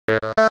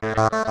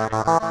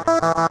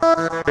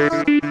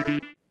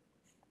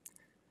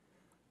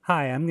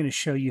I'm going to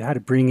show you how to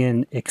bring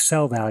in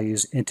Excel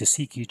values into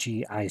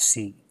CQG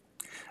IC.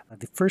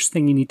 The first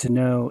thing you need to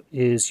know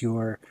is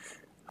your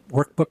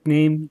workbook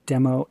name,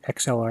 demo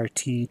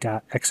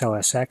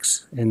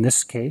XLRT.XLSX in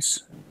this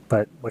case,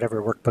 but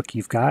whatever workbook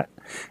you've got,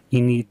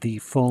 you need the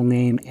full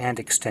name and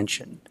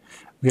extension.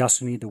 We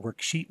also need the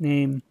worksheet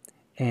name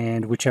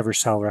and whichever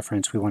cell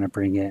reference we want to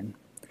bring in.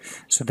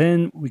 So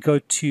then we go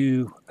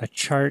to a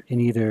chart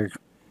in either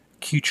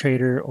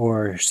QTrader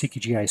or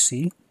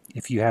CQG IC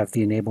if you have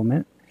the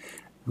enablement.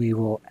 We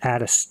will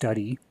add a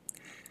study.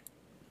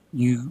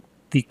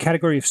 The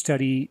category of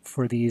study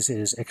for these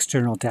is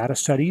external data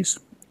studies,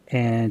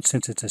 and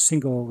since it's a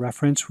single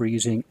reference, we're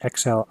using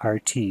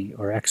XLRT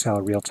or XL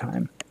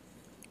real-time.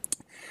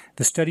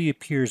 The study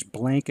appears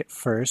blank at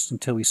first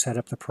until we set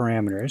up the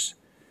parameters.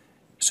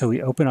 So we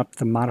open up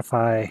the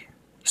modify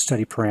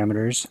study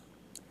parameters.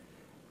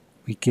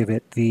 We give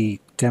it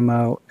the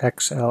demo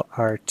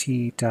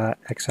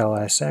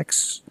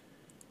XLRT.XLSX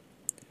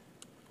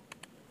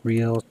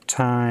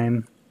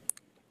real-time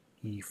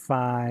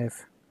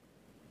E5.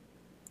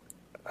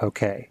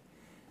 Okay,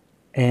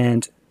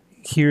 and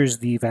here's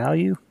the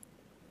value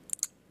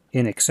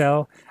in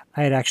Excel.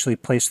 I had actually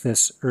placed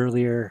this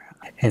earlier,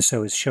 and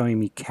so it's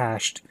showing me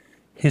cached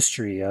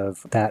history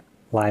of that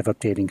live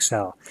updating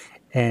cell.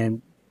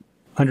 And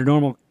under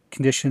normal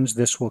conditions,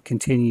 this will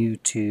continue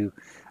to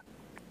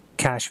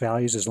cache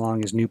values as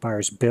long as new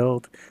bars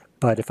build.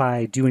 But if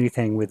I do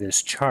anything with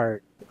this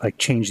chart, like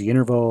change the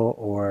interval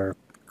or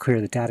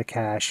clear the data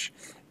cache,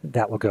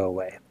 that will go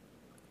away.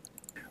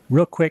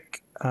 Real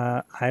quick,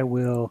 I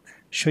will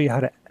show you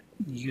how to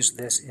use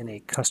this in a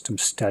custom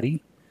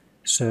study.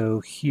 So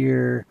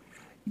here,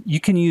 you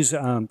can use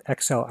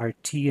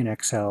XLRT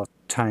and XL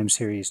time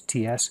series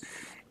TS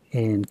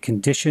in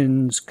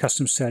conditions,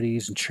 custom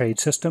studies, and trade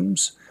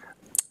systems.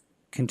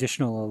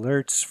 Conditional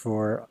alerts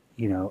for,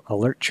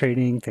 alert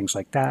trading, things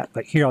like that.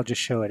 But here I'll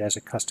just show it as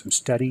a custom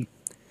study.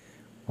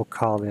 We'll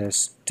call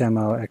this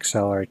demo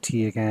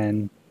XLRT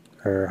again,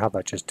 or how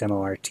about just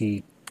demo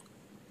RT.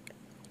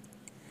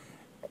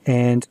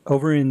 And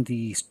over in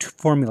the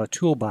formula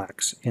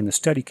toolbox in the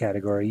study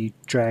category, you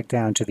drag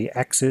down to the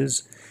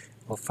X's.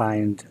 We'll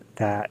find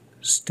that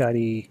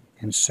study,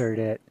 insert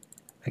it.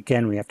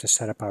 Again, we have to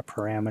set up our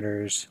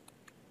parameters.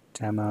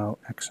 Demo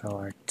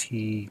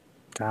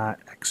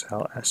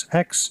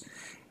XLRT.XLSX.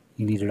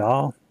 You need it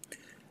all.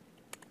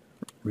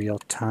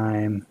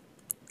 Real-time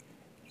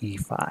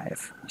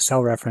E5.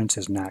 Cell reference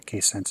is not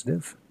case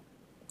sensitive.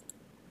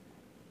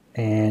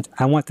 And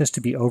I want this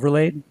to be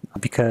overlaid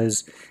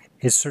because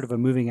it's sort of a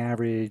moving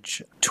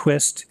average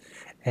twist,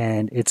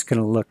 and it's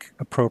going to look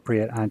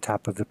appropriate on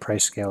top of the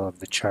price scale of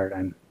the chart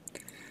I'm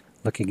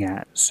looking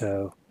at.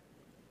 So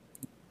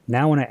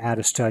now when I add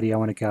a study, I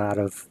want to go out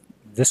of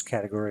this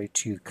category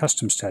to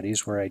custom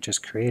studies where I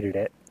just created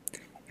it,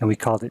 and we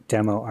called it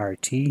demo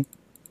RT.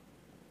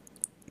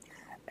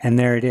 And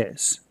there it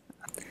is.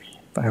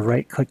 If I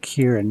right click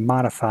here and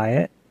modify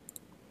it,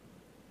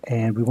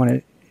 and we want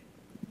to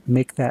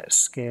make that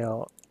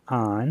scale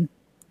on,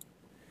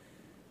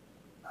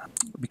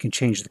 we can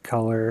change the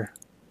color,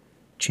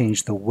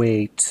 change the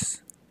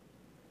weight,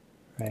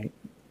 right?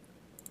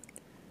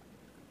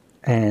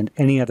 And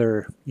any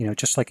other,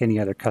 just like any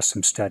other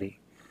custom study.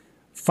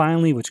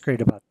 Finally, what's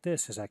great about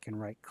this is I can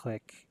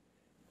right-click,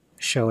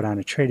 show it on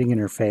a trading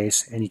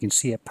interface, and you can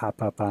see it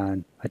pop up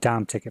on a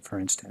DOM ticket, for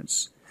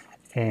instance.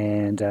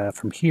 And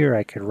from here,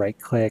 I could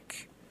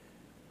right-click,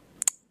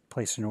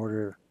 place an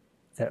order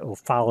that will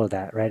follow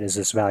that, right? As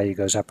this value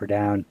goes up or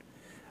down,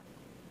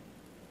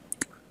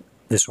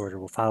 this order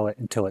will follow it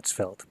until it's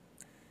filled,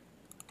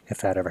 if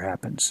that ever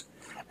happens.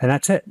 And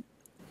that's it.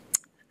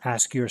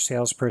 Ask your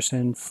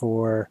salesperson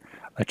for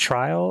a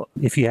trial.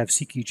 If you have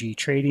CQG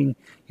trading,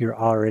 you're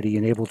already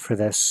enabled for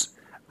this.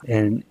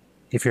 And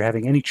if you're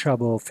having any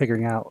trouble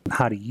figuring out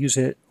how to use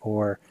it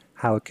or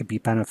how it could be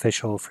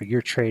beneficial for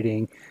your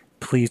trading,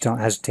 please don't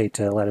hesitate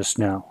to let us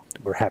know.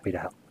 We're happy to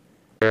help.